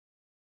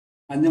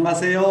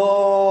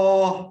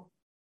안녕하세요.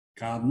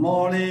 Good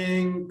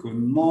morning. Good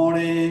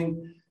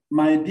morning.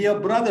 My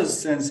dear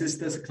brothers and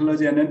sisters,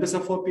 clergy and members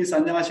of Peace,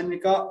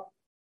 안녕하십니까?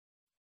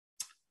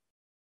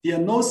 Dear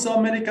North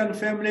American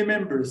family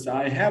members,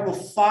 I have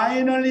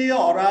finally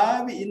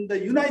arrived in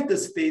the United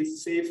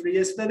States safely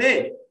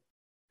yesterday.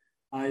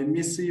 I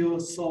miss you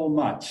so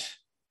much.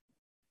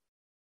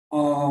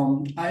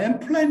 I am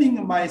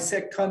planning my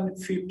second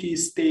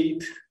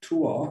 50-state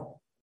tour.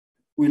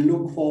 We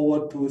look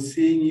forward to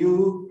seeing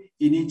you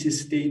in each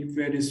state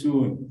very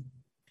soon.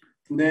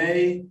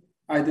 Today,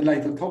 I'd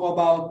like to talk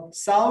about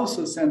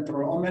South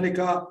Central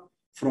America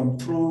from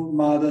True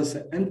Mothers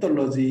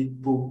Anthology,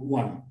 Book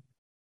 1.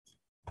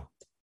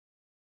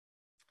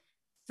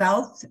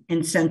 South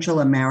and Central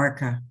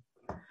America.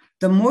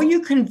 The more you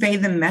convey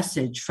the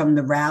message from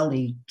the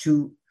rally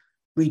to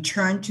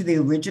return to the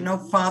original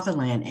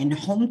fatherland and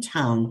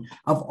hometown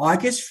of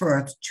August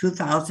 1st,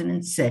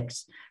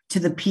 2006, to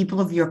the people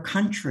of your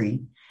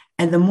country,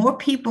 and the more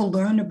people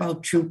learn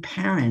about true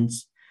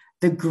parents,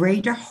 the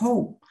greater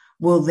hope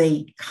will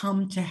they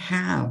come to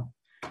have.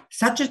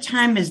 Such a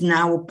time is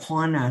now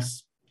upon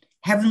us.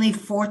 Heavenly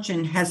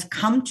fortune has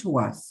come to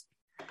us.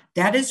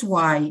 That is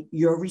why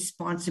your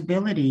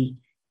responsibility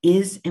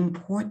is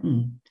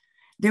important.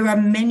 There are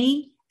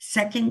many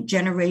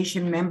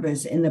second-generation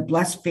members in the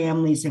blessed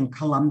families in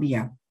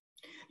Colombia.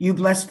 You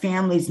blessed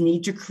families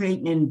need to create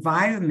an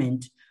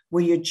environment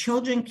where your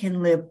children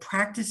can live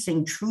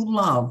practicing true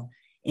love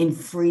in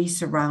free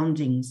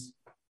surroundings.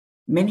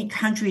 Many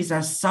countries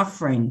are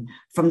suffering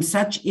from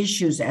such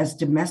issues as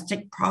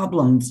domestic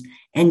problems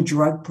and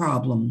drug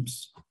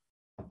problems.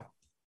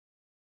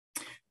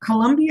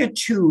 Colombia,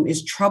 too,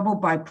 is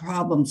troubled by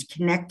problems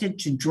connected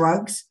to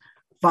drugs,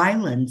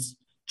 violence,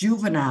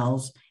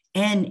 juveniles,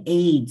 and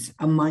AIDS,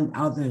 among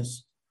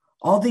others.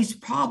 All these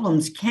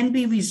problems can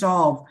be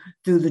resolved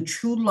through the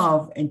True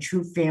Love and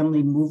True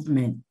Family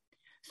movement.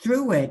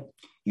 Through it,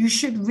 you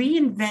should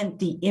reinvent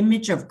the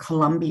image of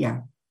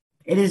Colombia.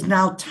 It is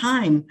now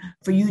time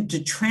for you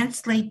to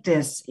translate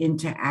this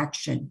into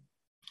action.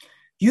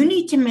 You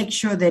need to make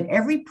sure that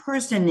every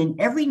person in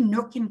every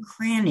nook and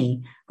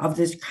cranny of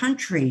this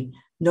country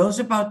knows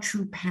about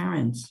true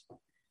parents.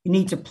 You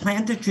need to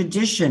plant the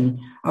tradition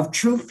of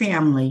true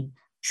family,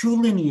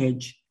 true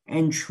lineage,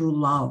 and true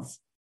love.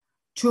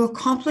 To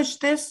accomplish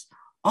this,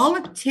 all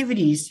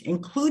activities,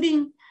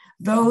 including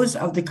those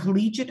of the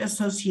Collegiate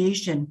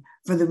Association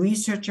for the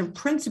Research of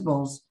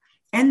Principles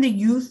and the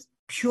Youth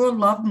Pure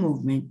Love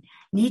Movement,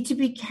 need to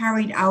be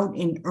carried out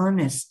in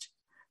earnest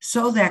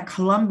so that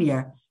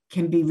Colombia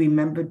can be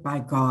remembered by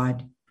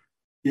God.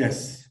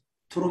 Yes.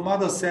 True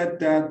Mother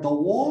said that the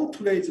world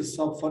today is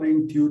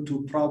suffering due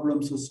to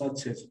problems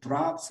such as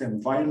drugs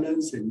and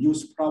violence and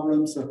youth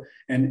problems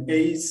and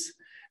AIDS.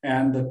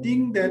 And the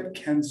thing that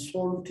can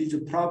solve these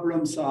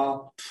problems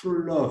are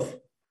true love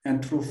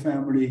and true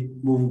family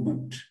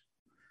movement.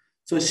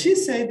 So she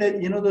said that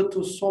in order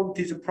to solve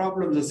these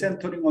problems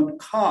centering on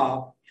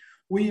COP,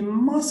 we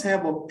must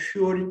have a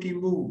purity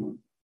movement.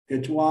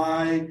 That's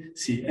why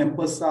she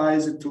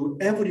emphasized to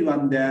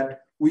everyone that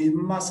we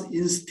must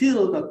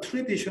instill the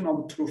tradition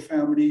of true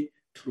family,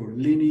 true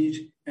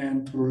lineage,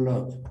 and true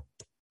love.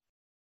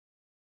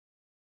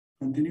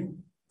 Continue.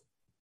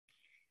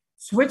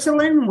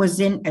 Switzerland was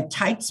in a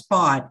tight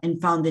spot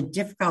and found it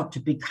difficult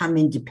to become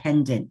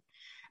independent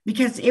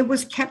because it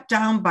was kept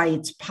down by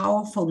its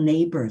powerful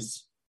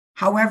neighbors.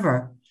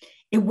 However,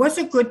 it was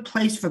a good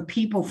place for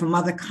people from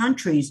other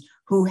countries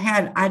who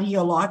had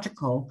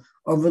ideological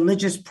or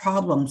religious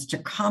problems to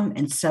come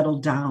and settle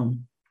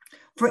down.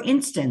 For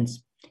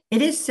instance,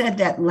 it is said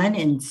that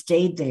Lenin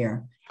stayed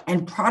there,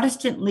 and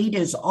Protestant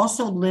leaders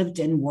also lived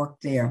and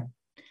worked there.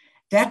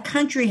 That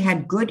country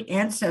had good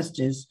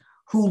ancestors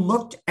who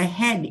looked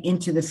ahead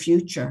into the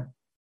future.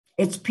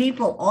 Its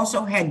people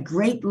also had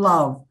great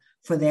love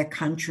for their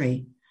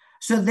country,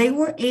 so they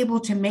were able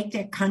to make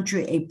their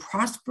country a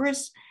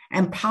prosperous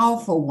and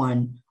powerful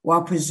one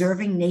while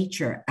preserving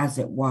nature as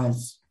it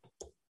was.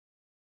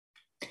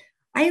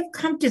 I have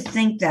come to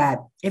think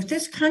that if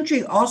this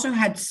country also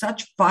had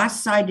such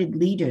far-sighted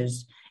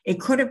leaders, it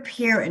could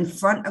appear in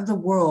front of the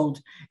world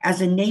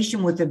as a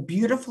nation with a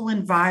beautiful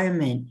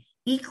environment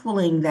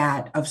equaling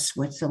that of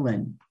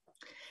Switzerland.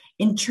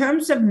 In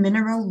terms of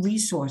mineral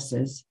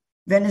resources,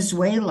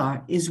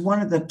 Venezuela is one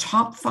of the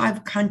top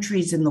 5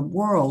 countries in the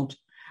world,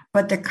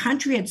 but the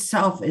country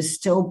itself is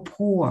still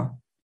poor.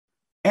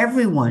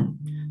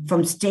 Everyone,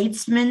 from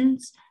statesmen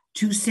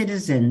to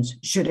citizens,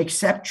 should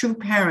accept true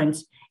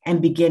parents and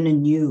begin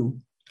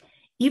anew.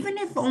 Even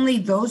if only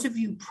those of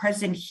you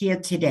present here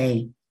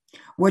today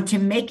were to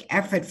make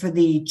effort for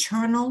the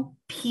eternal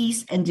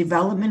peace and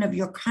development of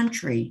your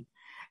country,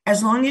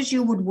 as long as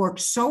you would work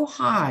so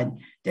hard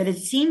that it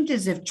seemed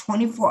as if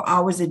 24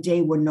 hours a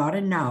day were not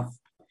enough,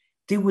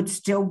 there would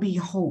still be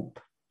hope.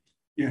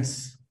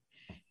 Yes.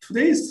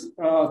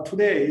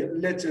 Today,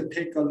 let's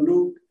take a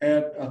look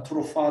at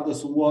True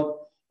Father's word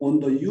on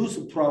the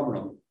youth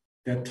problem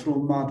that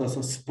True Mothers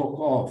spoke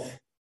of.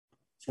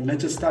 So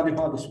let's study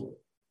Father's word.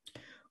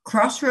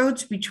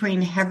 Crossroads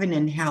between heaven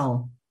and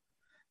hell.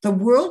 The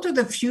world of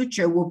the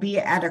future will be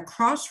at a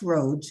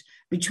crossroads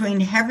between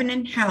heaven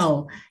and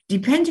hell,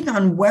 depending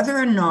on whether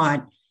or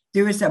not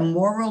there is a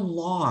moral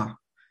law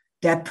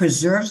that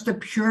preserves the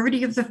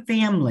purity of the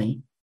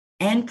family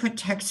and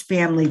protects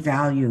family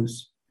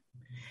values.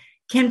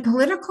 Can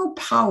political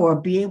power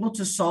be able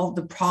to solve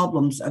the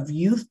problems of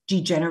youth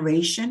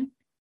degeneration,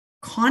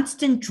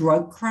 constant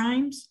drug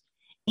crimes,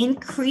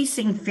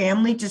 increasing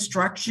family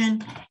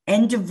destruction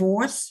and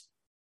divorce,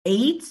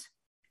 AIDS,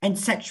 and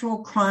sexual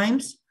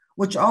crimes,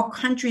 which all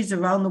countries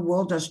around the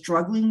world are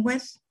struggling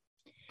with?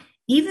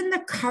 Even the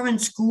current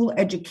school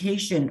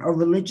education or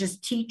religious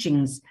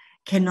teachings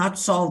cannot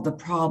solve the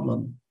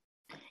problem.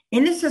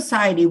 In a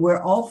society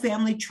where all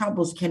family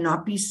troubles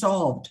cannot be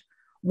solved,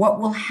 what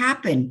will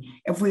happen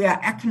if we are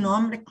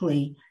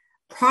economically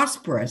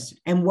prosperous,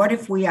 and what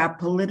if we are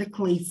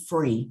politically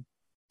free?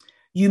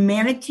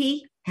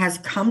 Humanity has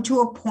come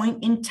to a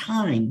point in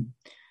time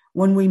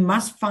when we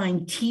must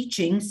find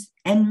teachings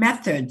and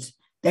methods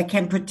that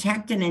can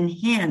protect and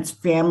enhance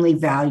family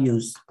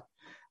values.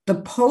 The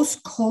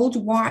post-Cold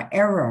War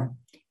era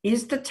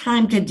is the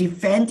time to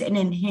defend and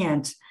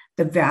enhance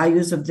the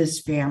values of this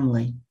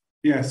family.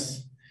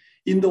 Yes.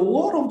 In the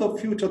war of the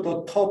future,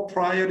 the top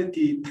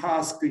priority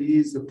task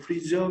is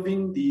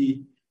preserving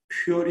the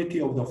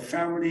purity of the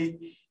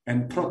family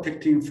and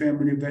protecting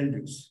family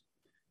values.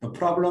 The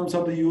problems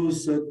of the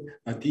youth,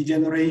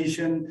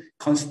 degeneration,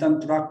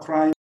 constant drug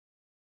crime.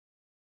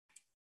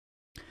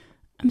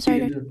 I'm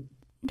sorry,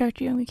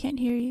 Dr. Young, we can't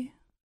hear you.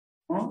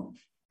 Huh?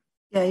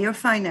 Yeah, you're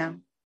fine now.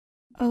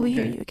 Oh, we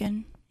hear you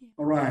again.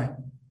 All right.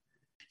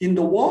 In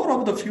the war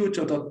of the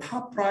future, the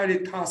top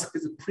priority task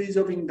is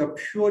preserving the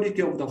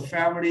purity of the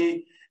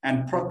family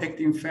and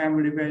protecting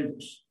family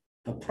values.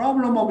 The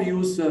problem of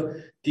youth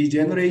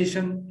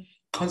degeneration,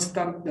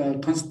 constant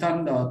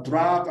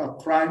drug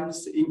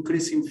crimes,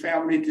 increasing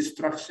family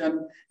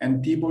destruction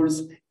and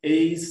divorce,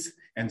 AIDS,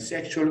 and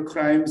sexual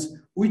crimes,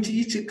 which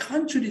each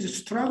country is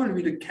struggling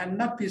with,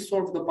 cannot be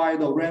solved by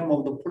the realm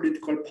of the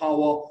political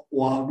power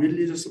or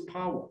religious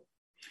power.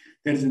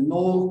 There is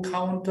no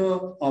counter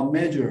or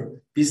measure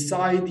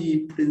beside the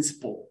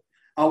principle.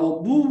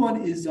 Our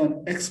movement is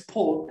an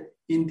expert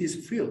in this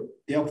field.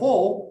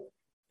 Therefore,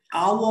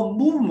 our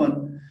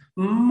movement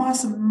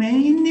must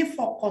mainly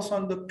focus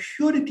on the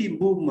purity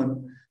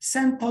movement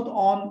centered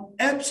on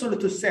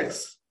absolute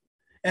sex,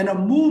 and a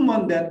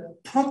movement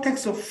that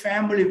protects a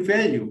family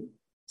value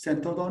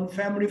centered on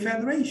family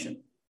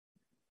federation.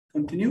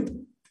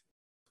 Continue.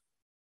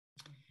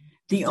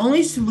 The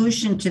only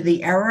solution to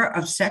the era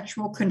of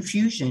sexual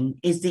confusion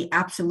is the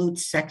absolute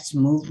sex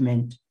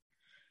movement.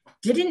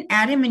 Didn't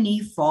Adam and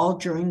Eve fall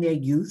during their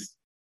youth?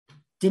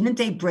 Didn't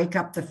they break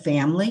up the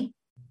family?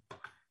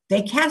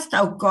 They cast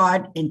out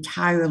God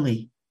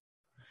entirely.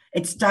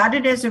 It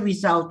started as a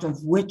result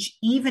of which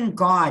even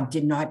God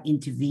did not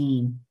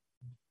intervene.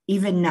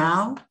 Even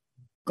now,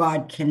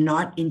 God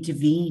cannot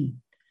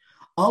intervene.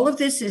 All of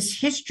this is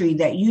history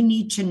that you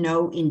need to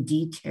know in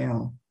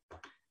detail.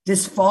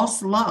 This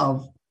false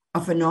love,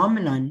 a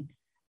phenomenon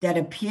that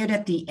appeared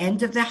at the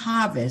end of the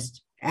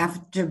harvest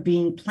after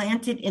being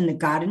planted in the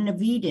Garden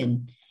of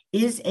Eden,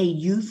 is a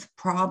youth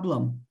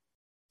problem.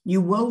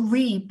 You will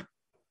reap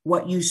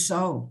what you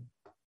sow.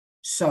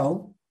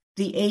 So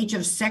the age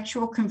of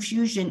sexual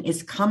confusion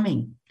is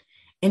coming.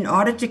 In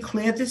order to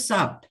clear this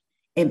up,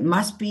 it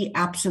must be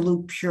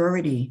absolute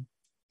purity.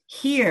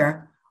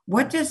 Here,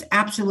 what does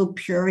absolute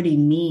purity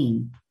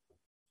mean?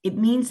 It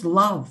means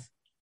love.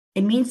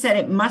 It means that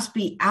it must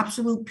be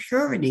absolute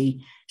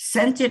purity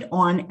centered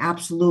on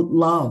absolute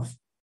love.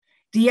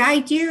 The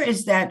idea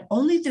is that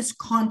only this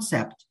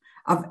concept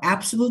of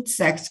absolute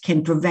sex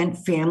can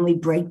prevent family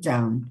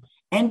breakdown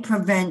and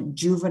prevent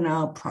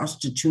juvenile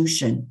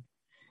prostitution.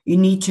 You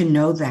need to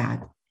know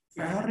that.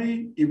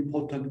 Very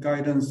important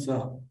guidance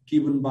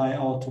given by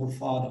our True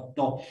Father.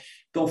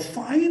 The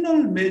final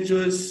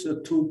measures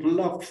to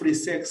block free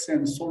sex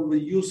and solve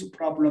youth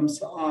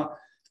problems are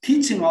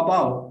teaching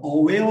about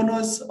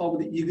awareness of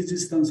the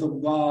existence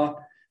of God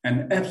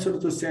and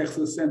absolute sex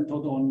centered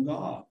on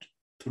God.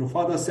 True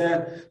Father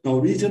said the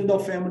reason the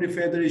Family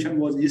Federation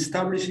was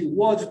established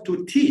was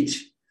to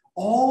teach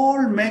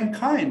all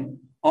mankind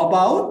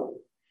about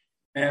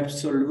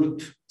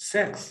absolute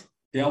sex.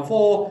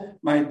 Therefore,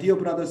 my dear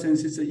brothers and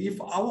sisters,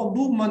 if our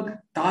movement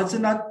does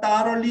not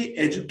thoroughly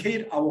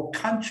educate our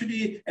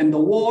country and the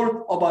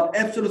world about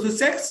absolute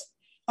sex,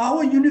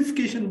 our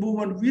unification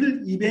movement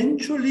will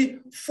eventually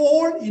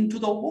fall into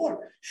the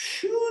world,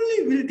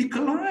 surely will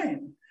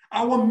decline.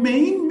 Our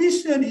main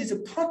mission is to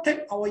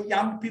protect our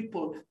young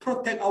people,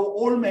 protect our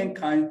old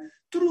mankind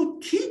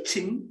through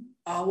teaching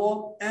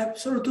our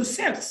absolute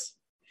sex.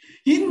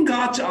 In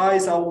God's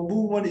eyes, our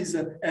movement is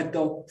at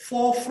the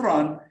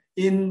forefront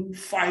in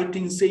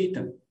fighting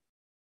Satan.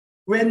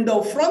 When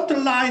the front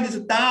line is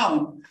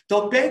down,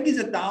 the back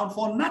is down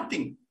for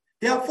nothing.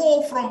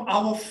 Therefore, from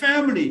our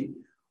family,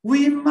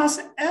 we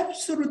must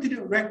absolutely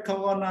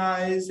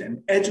recognize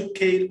and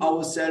educate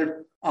ourselves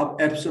of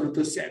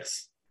absolute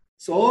sex.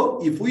 So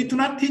if we do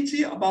not teach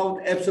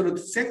about absolute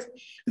sex,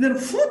 then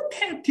who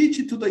can teach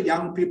to the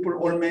young people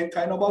or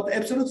mankind about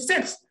absolute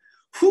sex?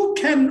 Who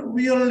can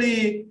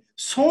really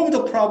solve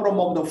the problem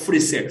of the free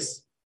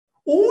sex?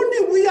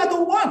 Only we are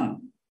the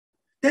one.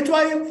 That's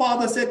why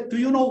Father said, do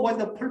you know what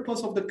the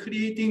purpose of the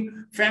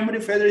creating Family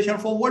Federation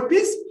for World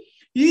Peace?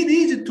 It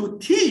is to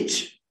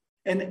teach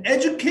and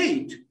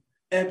educate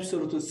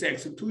absolute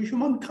sex to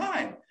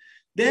humankind.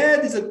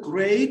 That is a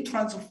great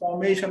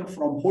transformation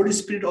from Holy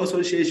Spirit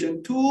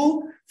Association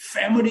to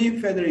Family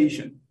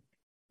Federation.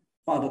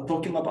 Father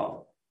talking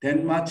about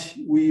that much,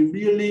 we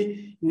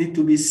really need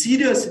to be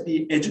serious in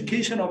the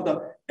education of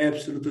the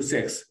absolute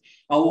sex.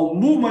 Our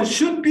movement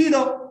should be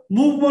the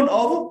movement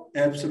of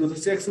absolute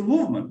sex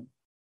movement.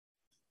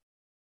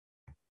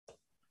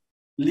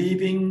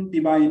 Living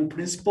divine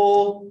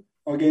principle.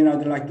 Again,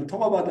 I'd like to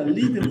talk about the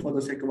living for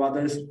the sake of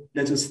others.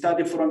 Let's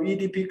study from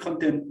EDP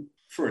content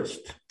first.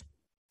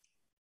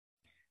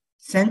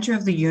 Center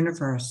of the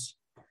universe.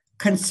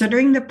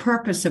 Considering the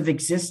purpose of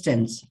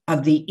existence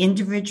of the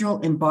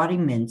individual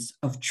embodiments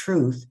of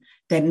truth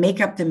that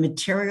make up the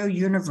material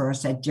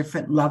universe at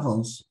different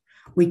levels,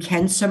 we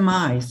can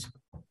surmise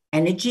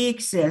energy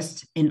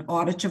exists in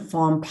order to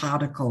form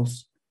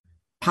particles.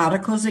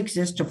 Particles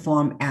exist to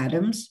form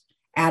atoms,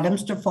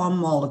 atoms to form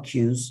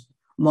molecules,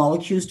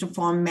 molecules to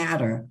form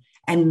matter,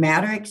 and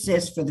matter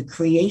exists for the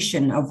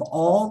creation of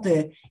all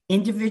the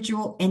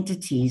individual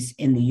entities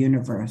in the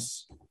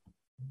universe.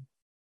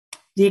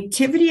 The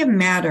activity of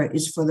matter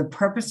is for the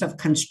purpose of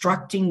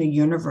constructing the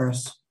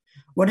universe.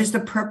 What is the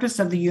purpose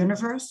of the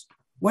universe?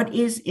 What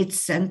is its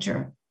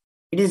center?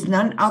 It is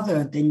none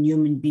other than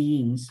human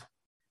beings.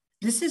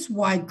 This is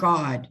why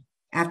God,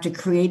 after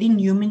creating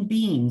human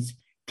beings,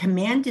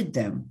 commanded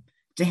them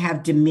to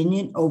have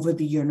dominion over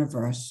the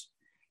universe.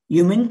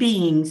 Human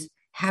beings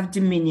have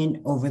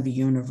dominion over the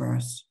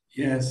universe.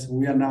 Yes,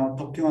 we are now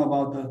talking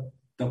about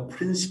the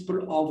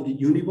principle of the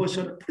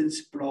universal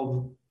principle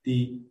of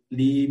the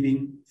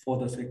living for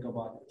the sake of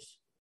others.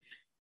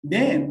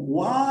 Then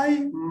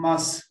why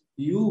must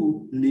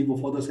you live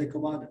for the sake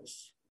of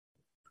others?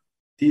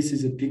 This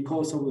is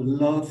because of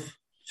love,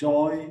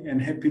 joy,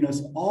 and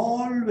happiness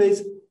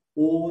always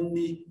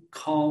only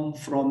come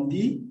from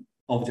the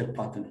object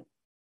partner.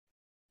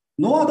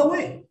 No other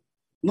way,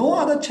 no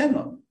other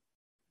channel.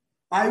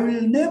 I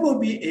will never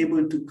be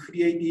able to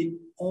create it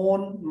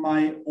on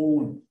my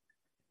own.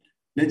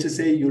 Let's just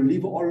say you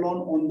live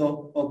alone on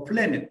the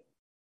planet.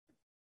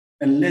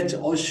 And let's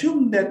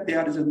assume that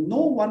there is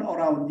no one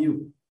around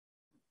you.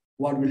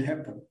 What will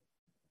happen?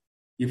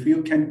 If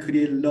you can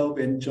create love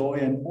and joy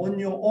and on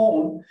your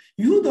own,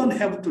 you don't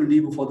have to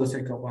live for the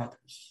sake of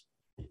others.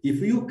 If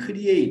you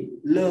create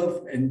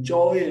love and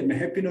joy and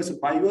happiness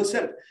by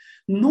yourself,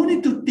 no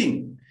need to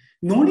think,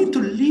 no need to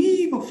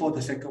live for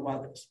the sake of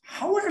others.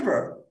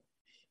 However,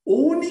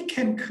 only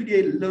can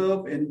create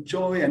love and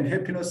joy and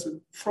happiness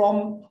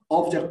from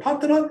object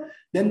partner,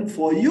 then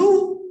for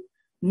you,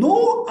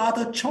 no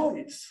other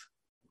choice.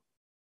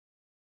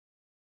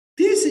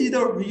 This is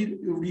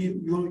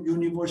the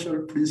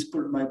universal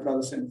principle, my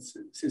brothers and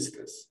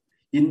sisters.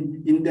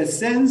 In that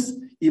sense,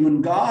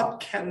 even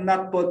God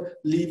cannot but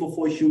live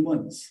for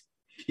humans.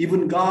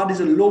 Even God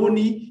is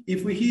lonely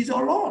if he is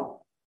alone.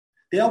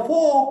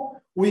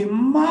 Therefore, we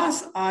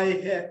must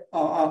live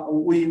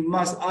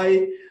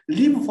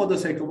for the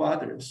sake of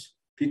others,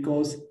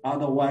 because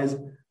otherwise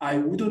I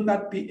would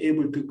not be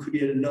able to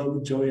create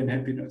love, joy, and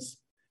happiness.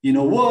 In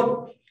a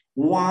word,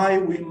 why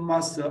we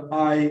must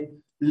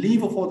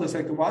live for the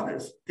sake of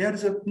others? There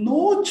is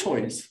no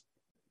choice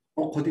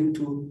according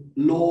to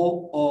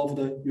law of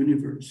the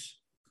universe.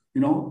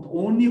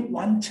 Only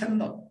one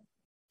channel.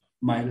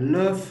 My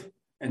love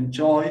and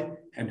joy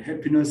and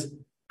happiness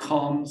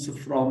comes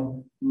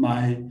from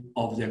my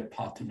object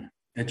partner.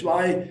 That's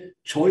why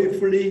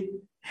joyfully,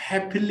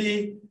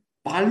 happily,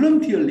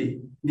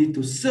 voluntarily need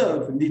to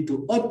serve, need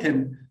to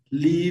attend,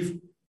 live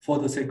for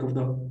the sake of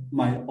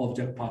my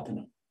object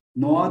partner.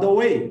 No other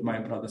way, my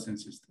brothers and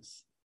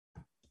sisters.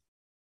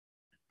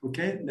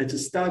 Okay,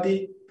 let's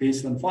study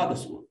based on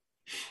Father's word.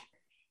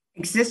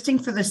 Existing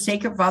for the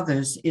sake of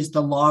others is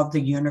the law of the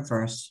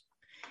universe.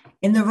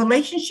 In the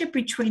relationship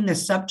between the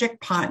subject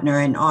partner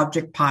and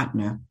object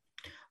partner,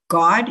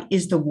 God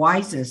is the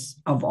wisest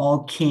of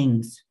all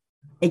kings.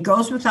 It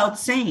goes without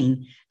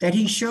saying that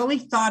he surely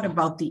thought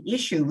about the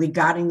issue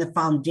regarding the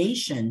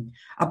foundation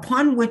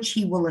upon which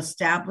he will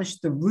establish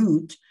the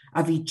root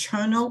of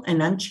eternal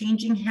and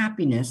unchanging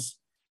happiness,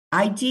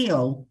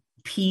 ideal,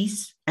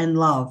 peace, and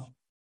love.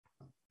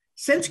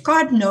 Since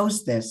God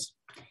knows this,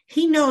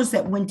 he knows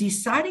that when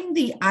deciding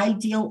the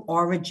ideal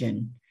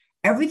origin,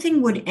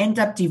 everything would end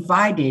up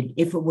divided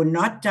if it were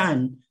not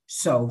done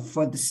so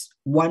for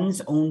one's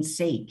own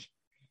sake.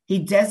 He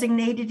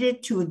designated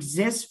it to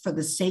exist for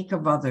the sake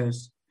of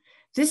others.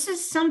 This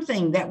is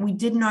something that we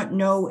did not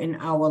know in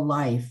our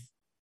life.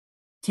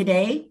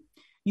 Today,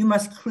 you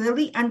must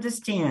clearly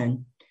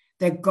understand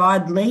that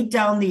God laid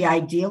down the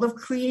ideal of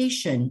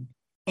creation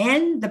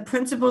and the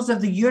principles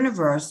of the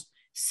universe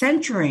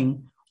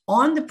centering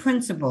on the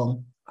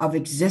principle of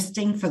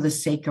existing for the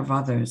sake of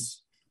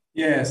others.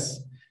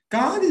 Yes,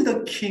 God is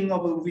the King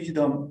of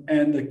wisdom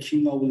and the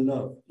King of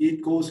love.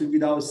 It goes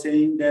without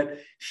saying that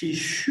he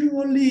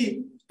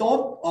surely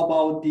thought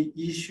about the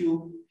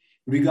issue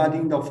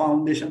regarding the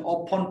foundation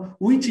upon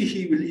which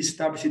he will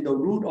establish the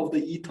root of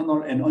the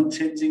eternal and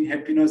unchanging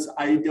happiness,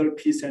 ideal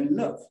peace, and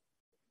love.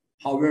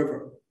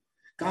 However,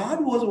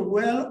 God was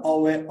well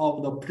aware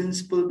of the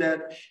principle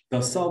that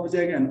the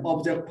subject and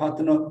object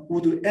partner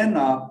would end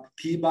up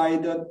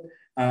divided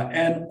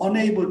and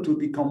unable to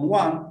become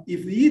one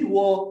if it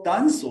were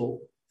done so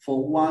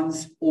for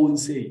one's own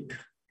sake.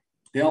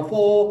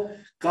 Therefore,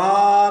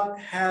 God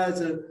has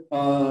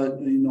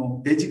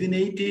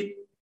designated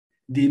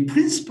the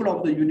principle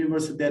of the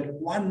universe that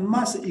one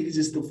must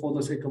exist for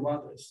the sake of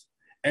others.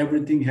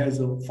 Everything has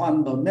a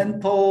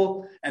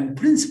fundamental and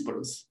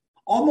principles.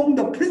 Among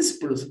the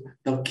principles,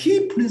 the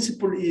key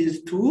principle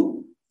is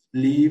to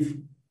live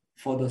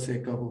for the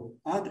sake of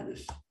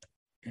others.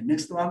 Okay,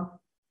 next one.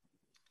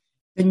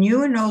 The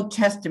New and Old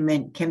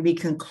Testament can be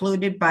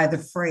concluded by the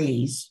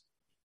phrase,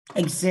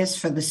 exists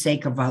for the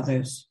sake of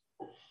others.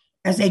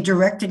 As a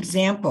direct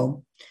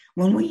example,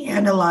 when we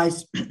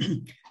analyze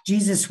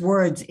Jesus'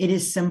 words, it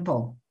is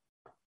simple.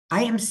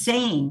 I am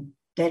saying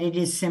that it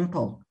is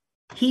simple.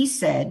 He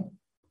said,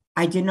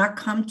 I did not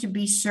come to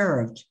be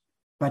served,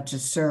 but to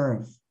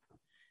serve.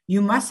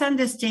 You must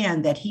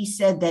understand that he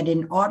said that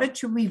in order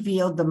to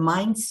reveal the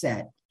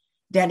mindset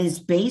that is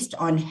based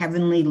on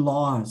heavenly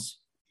laws,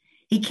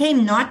 he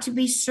came not to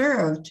be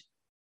served,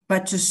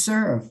 but to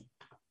serve.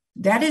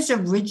 That is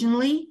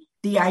originally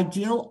the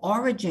ideal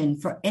origin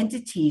for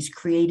entities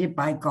created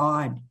by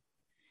God.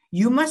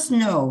 You must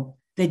know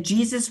that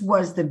Jesus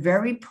was the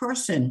very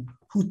person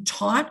who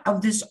taught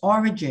of this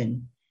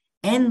origin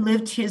and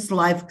lived his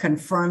life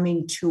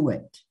confirming to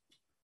it.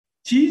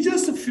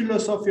 Jesus'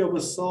 philosophy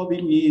of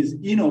serving is,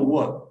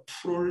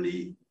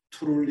 truly,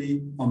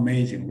 truly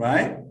amazing,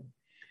 right?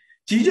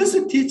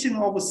 Jesus' teaching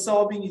of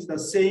serving is the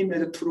same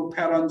as true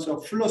parents'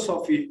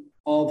 philosophy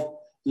of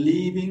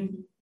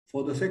living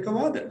for the sake of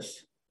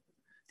others.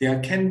 There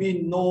can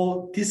be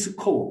no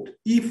discord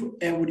if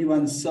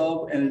everyone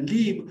serve and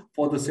live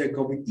for the sake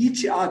of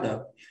each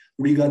other,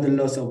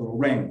 regardless of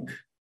rank.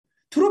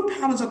 True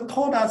parents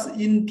taught us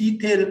in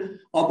detail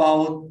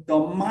about the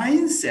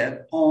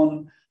mindset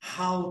on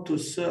how to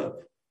serve.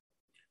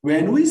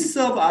 When we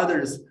serve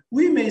others,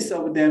 we may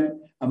serve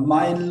them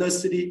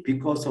mindlessly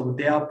because of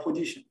their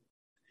position.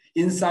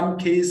 In some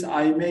case,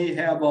 I may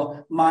have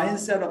a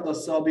mindset of the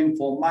serving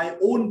for my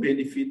own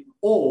benefit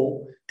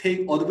or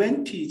take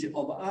advantage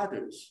of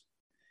others.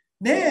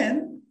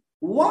 Then,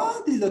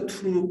 what is the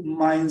true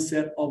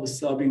mindset of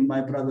serving,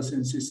 my brothers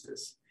and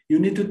sisters? You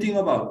need to think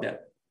about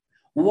that.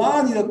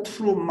 What is the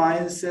true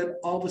mindset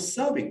of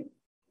serving?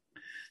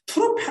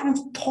 True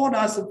parents taught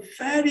us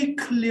very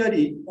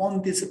clearly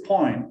on this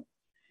point.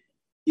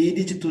 It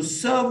is to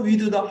serve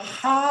with the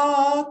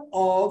heart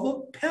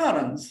of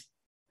parents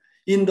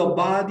in the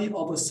body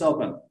of a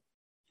servant.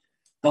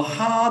 The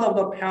heart of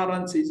the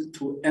parents is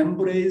to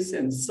embrace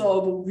and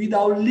serve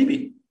without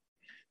limit.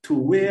 To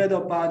wear the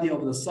body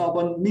of the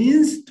servant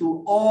means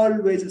to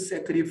always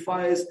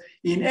sacrifice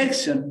in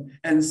action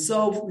and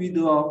serve with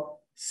a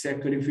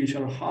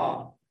sacrificial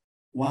heart.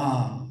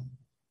 Wow.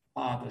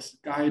 Father's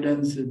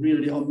guidance is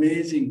really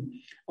amazing.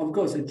 Of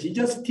course,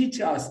 Jesus teaches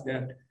us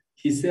that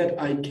he said,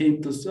 I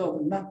came to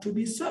serve, not to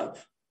be served.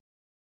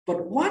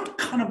 But what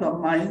kind of a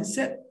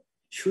mindset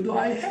should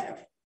I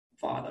have?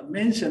 Father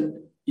mentioned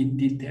in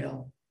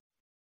detail,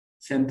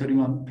 centering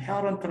on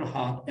parental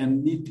heart,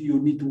 and you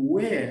need to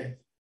wear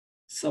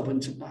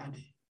servant's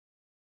body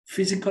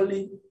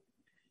physically,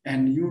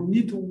 and you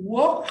need to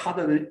work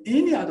harder than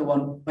any other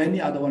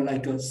one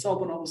like a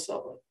servant of a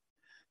servant.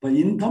 But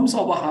in terms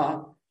of a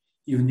heart,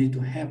 you need to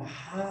have a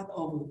heart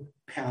of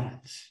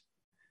parents.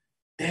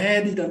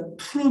 That is the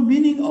true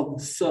meaning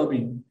of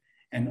serving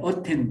and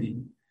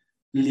attending,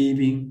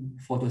 living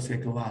for the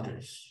sake of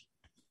others.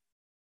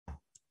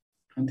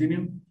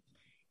 Continue.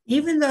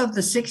 Even though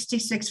the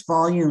 66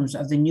 volumes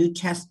of the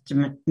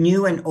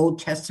New and Old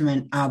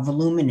Testament are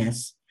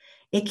voluminous,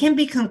 it can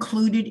be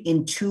concluded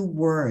in two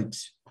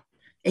words.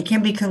 It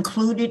can be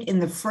concluded in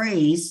the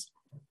phrase,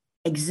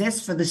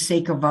 exists for the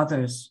sake of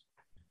others.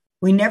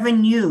 We never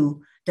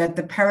knew that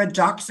the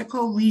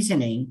paradoxical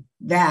reasoning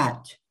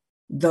that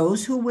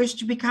those who wish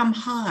to become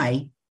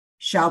high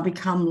shall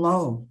become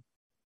low,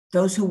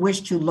 those who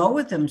wish to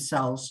lower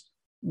themselves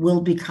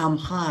will become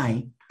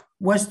high,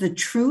 was the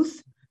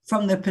truth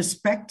from the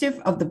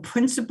perspective of the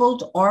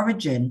principled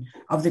origin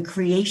of the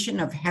creation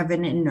of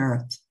heaven and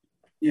earth.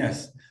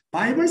 Yes,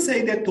 Bible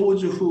says that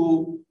those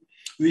who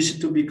wish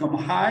to become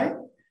high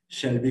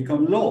shall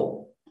become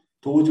low.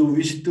 Those who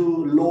wish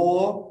to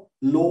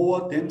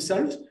lower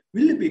themselves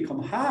will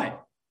become high.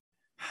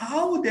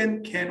 How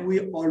then can we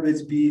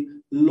always be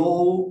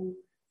low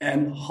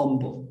and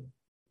humble?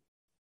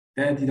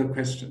 That is the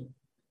question.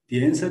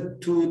 The answer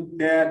to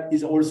that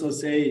is also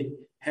say,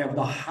 have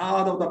the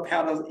heart of the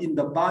parents in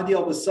the body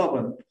of a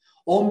servant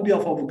on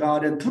behalf of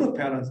God and to the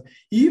parents.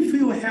 If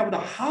you have the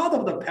heart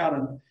of the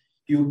parent,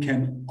 you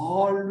can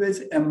always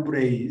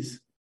embrace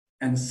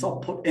and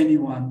support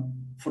anyone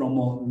from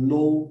a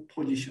low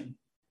position.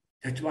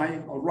 That's why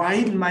a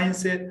right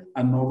mindset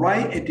and a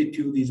right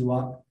attitude is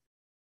what?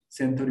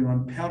 Centering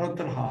on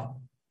parental heart.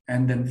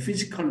 And then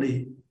physically,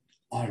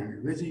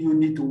 always you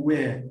need to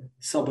wear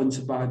servant's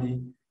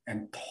body and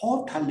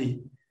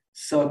totally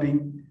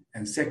serving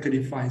and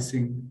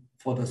sacrificing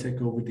for the sake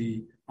of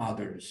the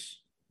others.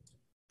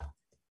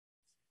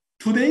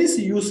 Today's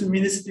youth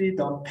ministry,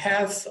 the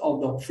path of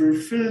the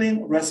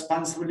fulfilling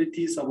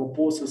responsibilities of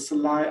both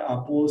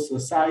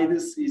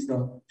sides is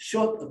the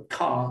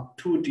shortcut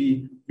to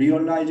the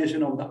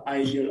realization of the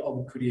ideal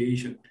of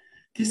creation.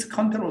 This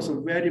content was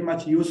very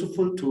much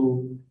useful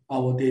to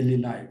our daily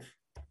life.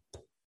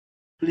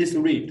 Please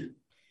read.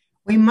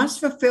 We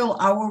must fulfill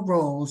our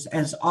roles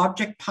as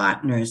object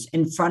partners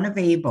in front of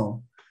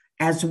Abel,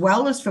 as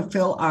well as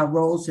fulfill our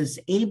roles as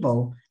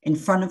Abel in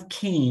front of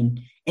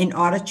Cain, in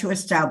order to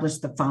establish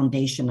the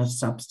foundation of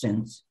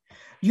substance.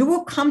 You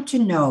will come to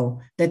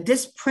know that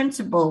this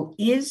principle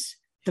is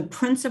the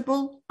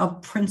principle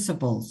of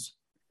principles.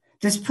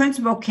 This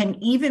principle can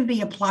even be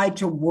applied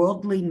to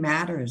worldly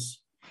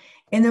matters.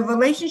 In the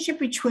relationship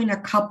between a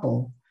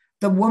couple,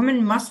 the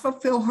woman must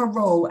fulfill her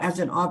role as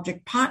an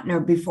object partner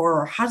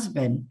before her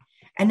husband,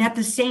 and at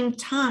the same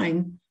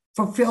time,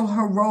 fulfill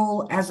her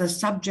role as a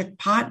subject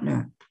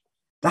partner.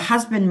 The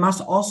husband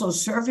must also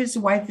serve his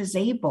wife as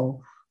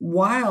Abel,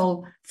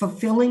 while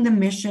fulfilling the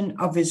mission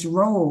of his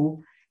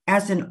role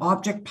as an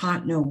object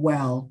partner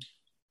well.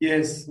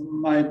 Yes,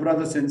 my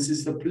brothers and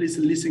sisters, please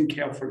listen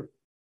carefully.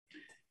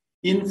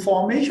 In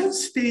formation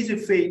stage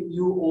faith,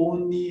 you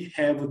only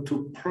have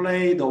to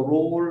play the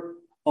role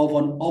of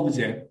an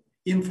object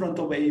in front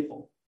of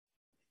Abel.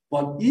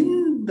 But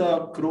in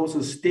the growth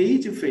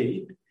stage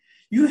faith,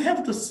 you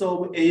have to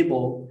serve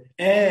Abel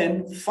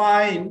and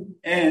find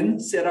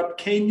and set up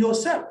Cain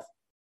yourself.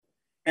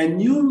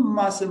 And you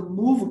must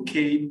move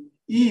Cain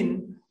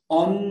in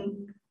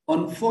an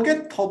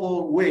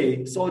unforgettable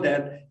way so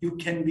that you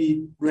can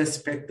be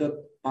respected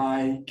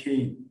by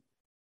Cain.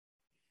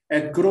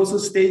 At growth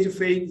stage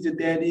phase,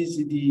 that is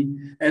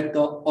at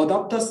the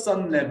adopted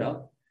son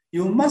level,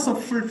 you must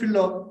fulfill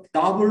a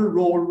double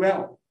role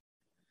well.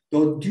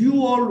 The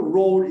dual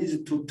role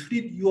is to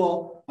treat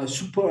your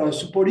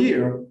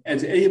superior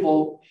as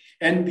Abel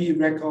and be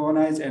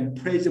recognized and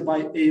praised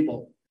by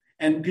Abel.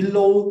 And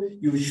below,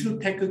 you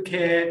should take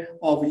care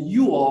of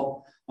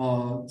your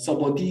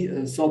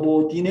subordinates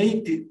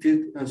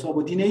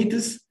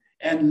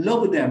and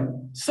love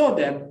them so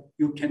that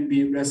you can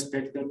be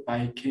respected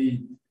by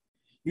Cain.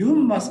 You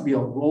must be a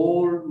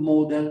role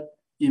model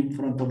in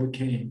front of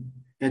Cain.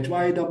 That's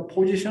why the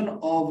position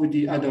of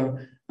the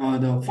other,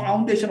 the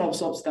foundation of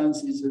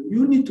substance is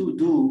you need to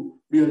do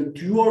real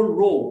dual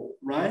role,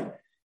 right?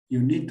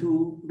 You need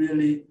to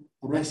really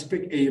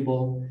respect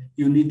Abel.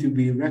 You need to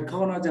be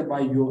recognized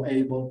by your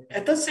Abel.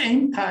 At the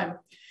same time,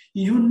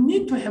 you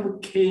need to have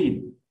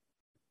Cain.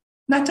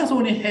 Not just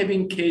only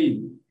having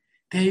Cain.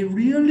 They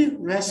really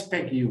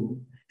respect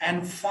you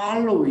and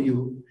follow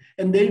you.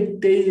 And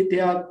they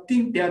are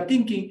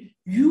thinking,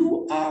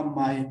 you are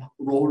my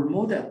role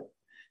model.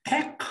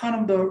 That kind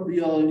of the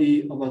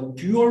reality of a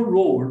dual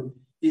role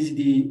is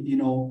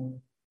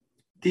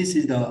this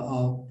is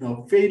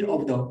the fate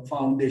of the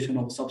foundation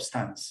of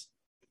substance.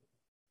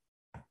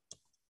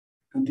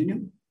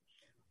 Continue.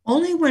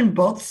 Only when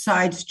both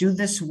sides do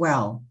this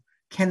well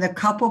can the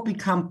couple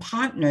become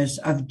partners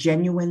of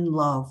genuine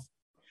love.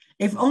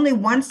 If only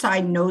one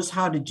side knows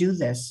how to do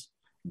this,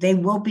 they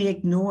will be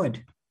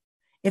ignored.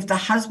 If the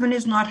husband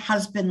is not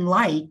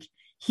husband-like,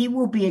 he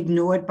will be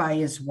ignored by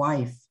his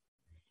wife.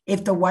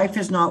 If the wife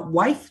is not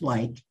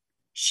wife-like,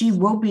 she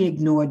will be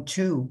ignored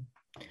too.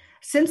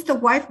 Since the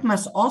wife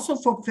must also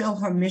fulfill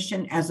her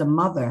mission as a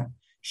mother,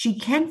 she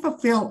can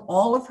fulfill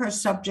all of her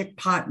subject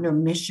partner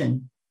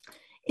mission.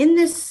 In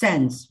this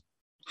sense,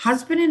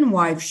 husband and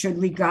wife should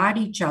regard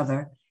each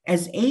other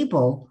as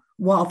Abel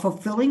while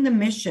fulfilling the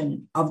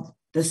mission of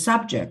the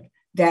subject,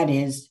 that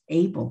is,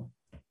 Abel.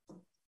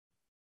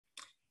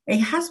 A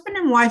husband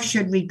and wife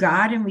should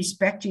regard and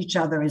respect each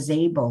other as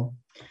Abel.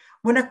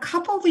 When a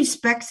couple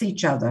respects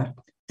each other,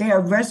 they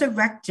are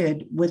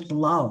resurrected with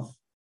love.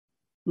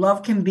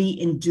 Love can be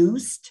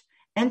induced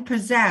and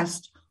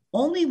possessed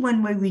only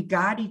when we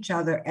regard each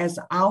other as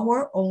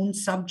our own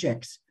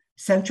subjects,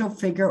 central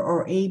figure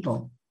or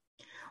Abel.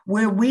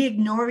 Where we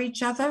ignore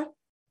each other,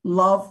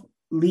 love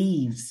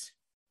leaves.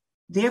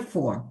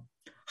 Therefore,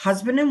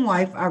 husband and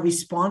wife are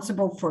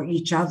responsible for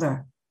each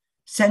other.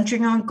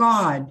 Centering on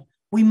God,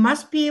 we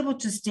must be able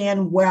to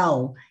stand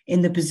well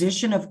in the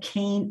position of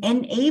Cain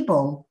and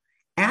Abel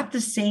at the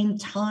same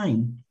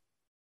time.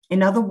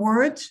 In other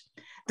words,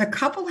 the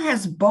couple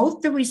has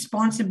both the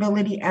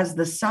responsibility as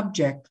the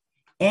subject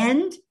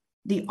and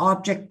the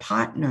object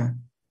partner.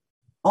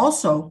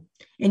 Also,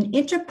 in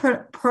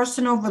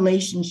interpersonal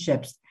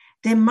relationships,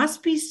 there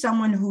must be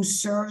someone who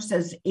serves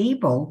as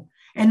Abel,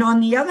 and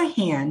on the other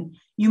hand,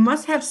 you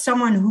must have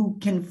someone who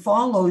can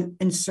follow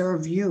and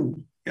serve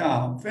you.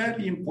 Yeah,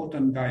 very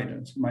important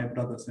guidance, my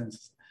brothers and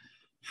sisters.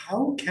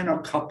 How can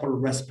a couple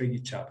respect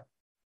each other?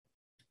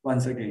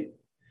 Once again,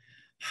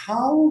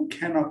 how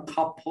can a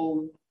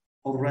couple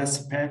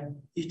respect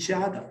each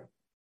other?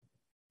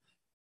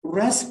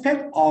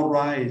 Respect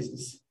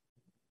arises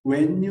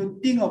when you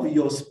think of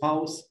your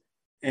spouse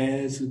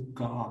as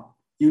God.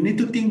 You need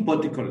to think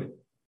vertically.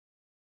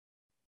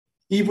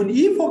 Even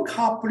if a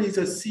couple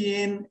is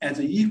seen as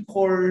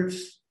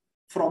equals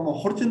from a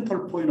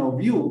horizontal point of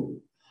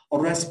view,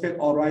 respect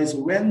arises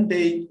when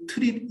they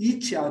treat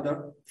each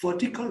other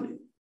vertically.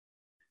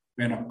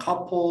 When a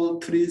couple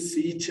treats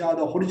each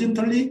other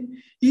horizontally,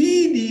 it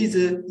is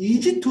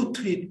easy to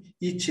treat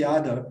each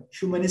other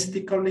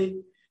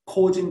humanistically,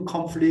 causing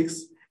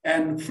conflicts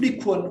and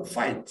frequent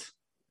fights.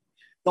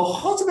 The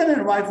husband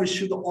and wife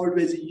should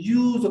always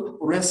use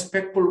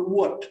respectful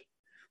words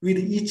with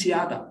each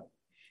other.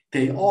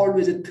 They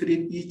always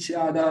treat each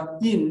other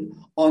in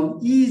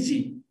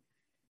uneasy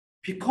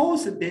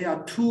because they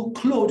are too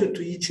close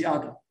to each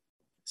other.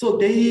 So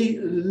they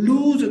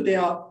lose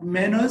their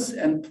manners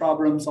and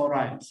problems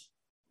arise.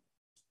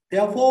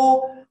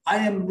 Therefore, I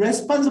am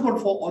responsible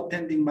for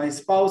attending my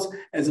spouse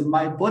as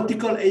my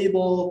vertical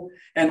able,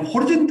 and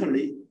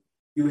horizontally,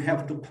 you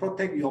have to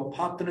protect your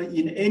partner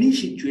in any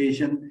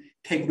situation,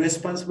 take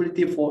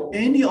responsibility for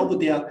any of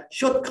their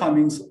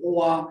shortcomings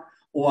or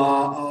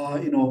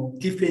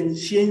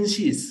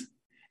deficiencies,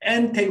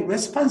 and take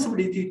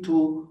responsibility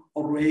to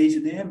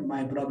raise them,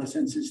 my brothers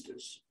and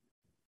sisters.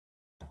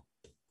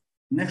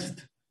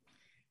 Next.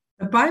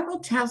 The Bible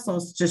tells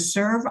us to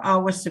serve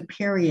our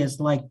superiors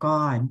like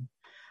God,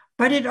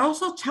 but it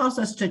also tells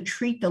us to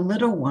treat the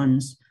little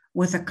ones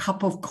with a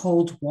cup of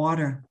cold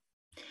water.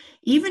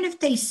 Even if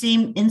they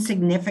seem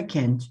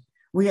insignificant,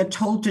 we are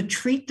told to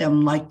treat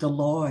them like the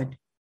Lord.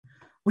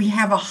 We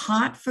have a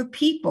heart for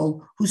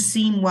people who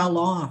seem well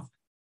off,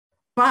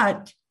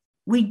 but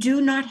we do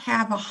not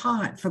have a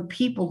heart for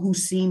people who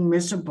seem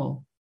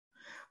miserable.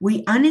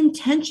 We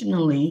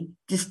unintentionally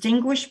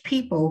distinguish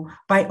people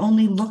by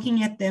only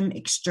looking at them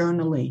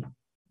externally.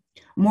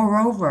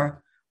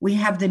 Moreover, we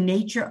have the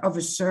nature of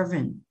a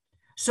servant,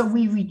 so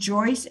we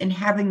rejoice in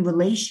having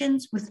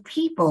relations with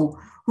people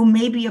who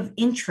may be of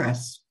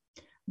interest,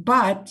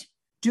 but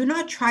do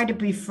not try to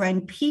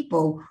befriend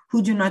people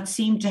who do not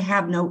seem to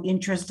have no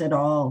interest at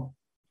all.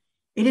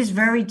 It is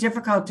very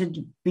difficult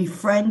to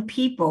befriend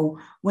people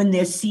when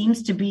there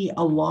seems to be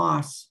a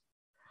loss.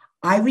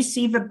 I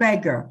receive a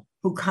beggar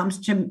who comes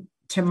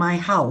to my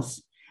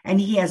house, and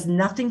he has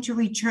nothing to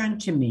return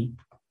to me.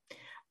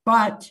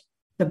 But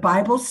the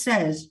Bible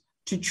says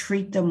to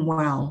treat them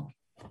well.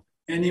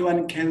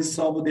 Anyone can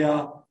serve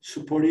their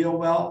superior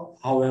well.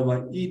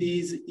 However, it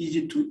is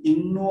easy to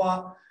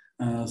ignore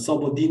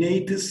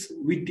subordinates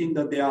within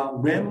their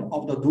realm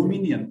of the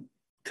dominion,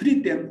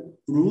 treat them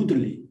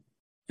rudely,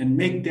 and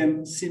make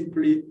them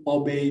simply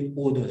obey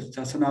orders.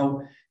 Just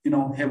now,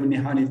 Heavenly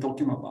Honey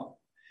talking about.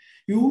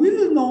 You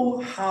will know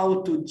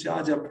how to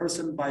judge a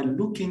person by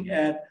looking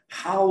at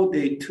how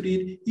they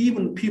treat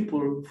even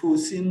people who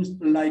seem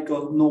like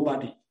a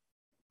nobody.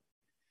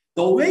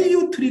 The way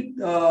you treat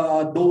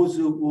those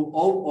who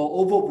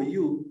over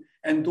you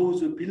and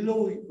those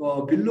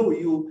below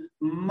you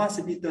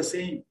must be the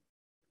same.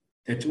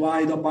 That's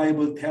why the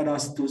Bible tells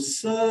us to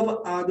serve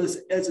others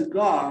as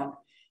God,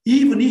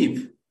 even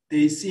if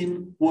they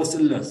seem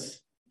worthless.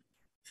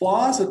 For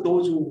us,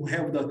 those who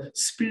have the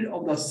spirit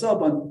of the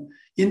servant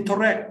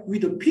interact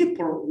with the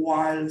people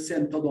while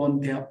centered on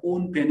their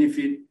own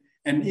benefit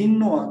and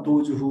ignore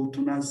those who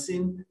do not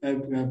seem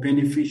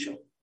beneficial.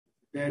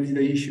 That is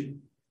the issue.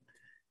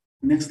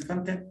 Next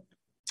content.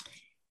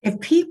 If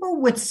people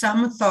with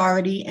some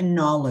authority and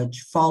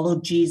knowledge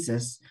followed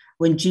Jesus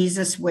when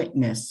Jesus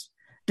witnessed,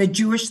 the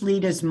Jewish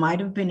leaders might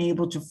have been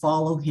able to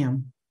follow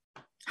him.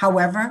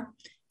 However,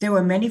 there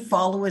were many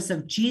followers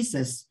of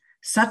Jesus,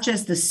 such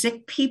as the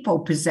sick people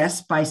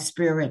possessed by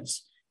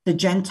spirits, the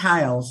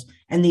Gentiles,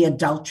 and the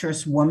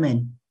adulterous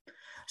woman.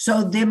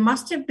 So there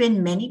must have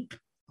been many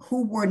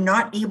who were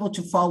not able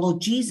to follow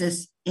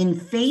Jesus in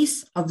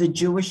face of the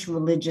Jewish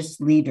religious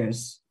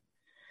leaders.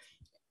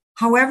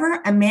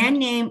 However, a man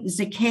named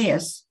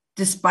Zacchaeus,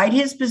 despite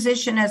his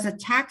position as a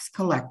tax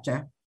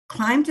collector,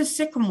 climbed a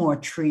sycamore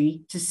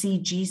tree to see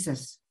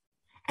Jesus.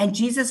 And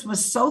Jesus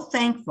was so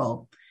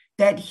thankful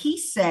that he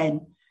said,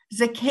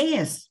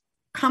 "Zacchaeus,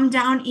 come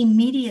down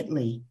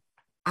immediately.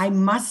 I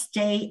must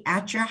stay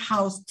at your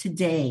house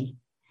today."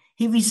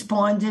 He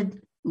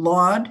responded,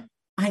 "Lord,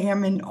 I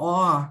am in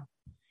awe."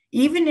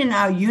 Even in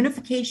our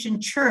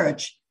Unification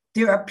Church,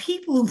 there are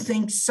people who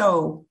think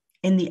so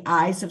in the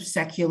eyes of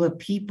secular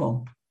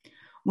people.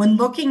 When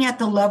looking at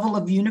the level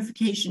of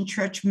Unification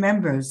Church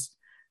members,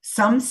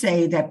 some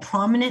say that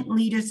prominent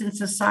leaders in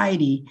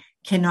society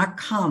cannot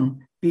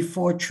come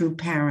before true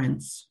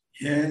parents.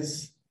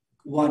 Yes,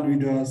 one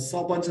with a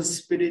servant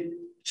spirit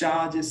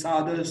judges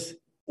others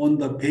on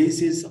the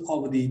basis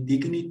of the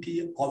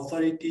dignity,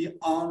 authority,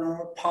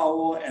 honor,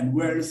 power, and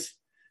wealth.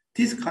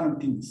 These kind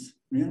of things,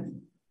 really.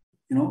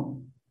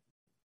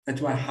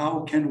 That's why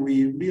how can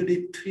we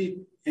really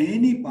treat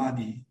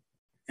anybody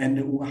and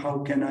how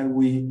can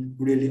we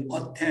really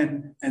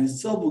attend and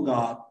serve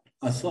God,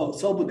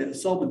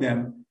 serve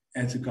them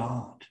as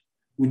God.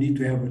 We need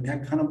to have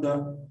that kind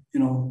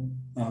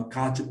of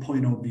God's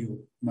point of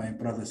view, my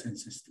brothers and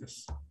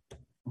sisters.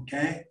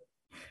 Okay?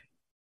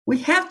 We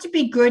have to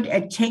be good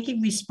at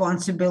taking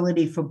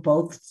responsibility for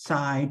both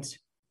sides.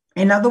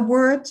 In other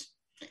words,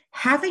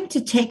 having to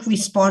take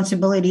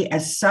responsibility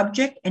as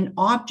subject and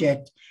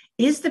object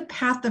is the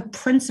path of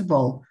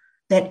principle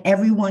that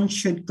everyone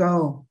should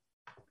go.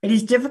 It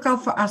is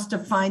difficult for us to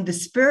find the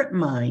spirit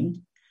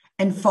mind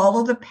and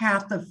follow the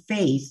path of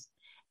faith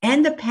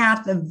and the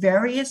path of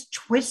various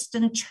twists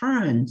and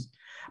turns.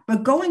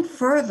 But going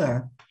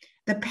further,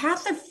 the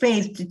path of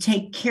faith to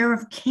take care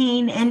of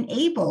Cain and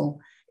Abel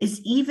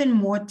is even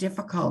more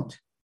difficult.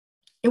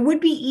 It would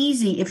be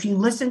easy if you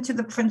listen to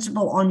the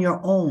principle on your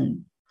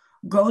own,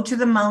 go to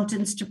the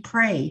mountains to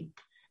pray,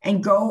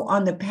 and go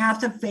on the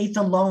path of faith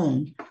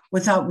alone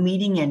without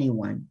meeting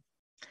anyone.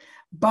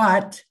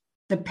 But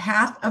the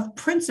path of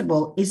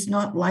principle is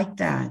not like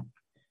that.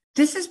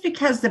 This is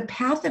because the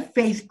path of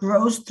faith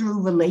grows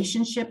through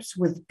relationships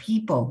with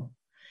people,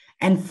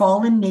 and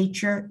fallen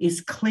nature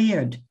is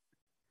cleared.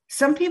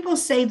 Some people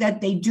say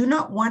that they do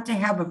not want to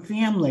have a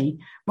family,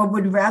 but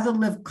would rather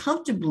live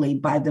comfortably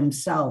by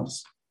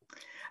themselves.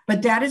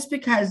 But that is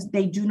because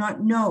they do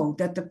not know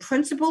that the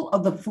principle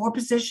of the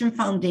four-position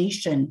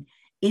foundation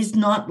is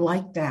not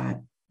like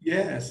that.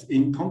 Yes,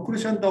 in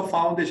conclusion, the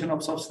foundation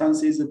of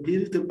substance is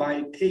built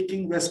by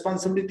taking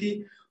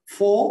responsibility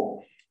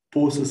for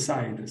both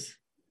sides.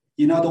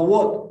 In other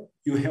words,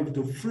 you have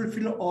to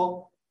fulfill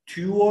a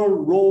dual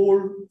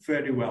role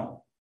very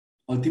well.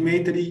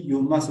 Ultimately,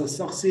 you must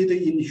succeed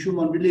in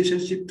human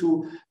relationship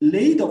to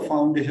lay the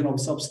foundation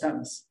of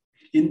substance.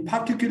 In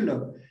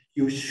particular,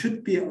 you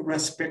should be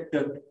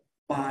respected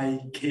by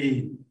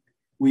Cain.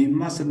 We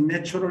must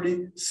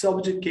naturally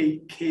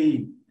subjugate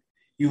Cain.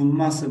 You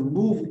must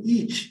move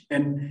each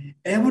and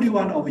every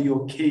one of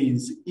your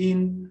Cains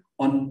in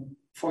an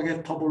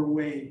unforgettable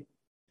way.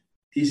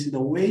 This is the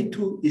way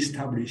to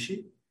establish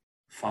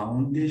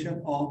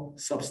foundation of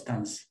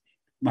substance,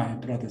 my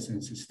brothers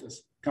and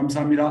sisters.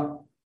 감사합니다.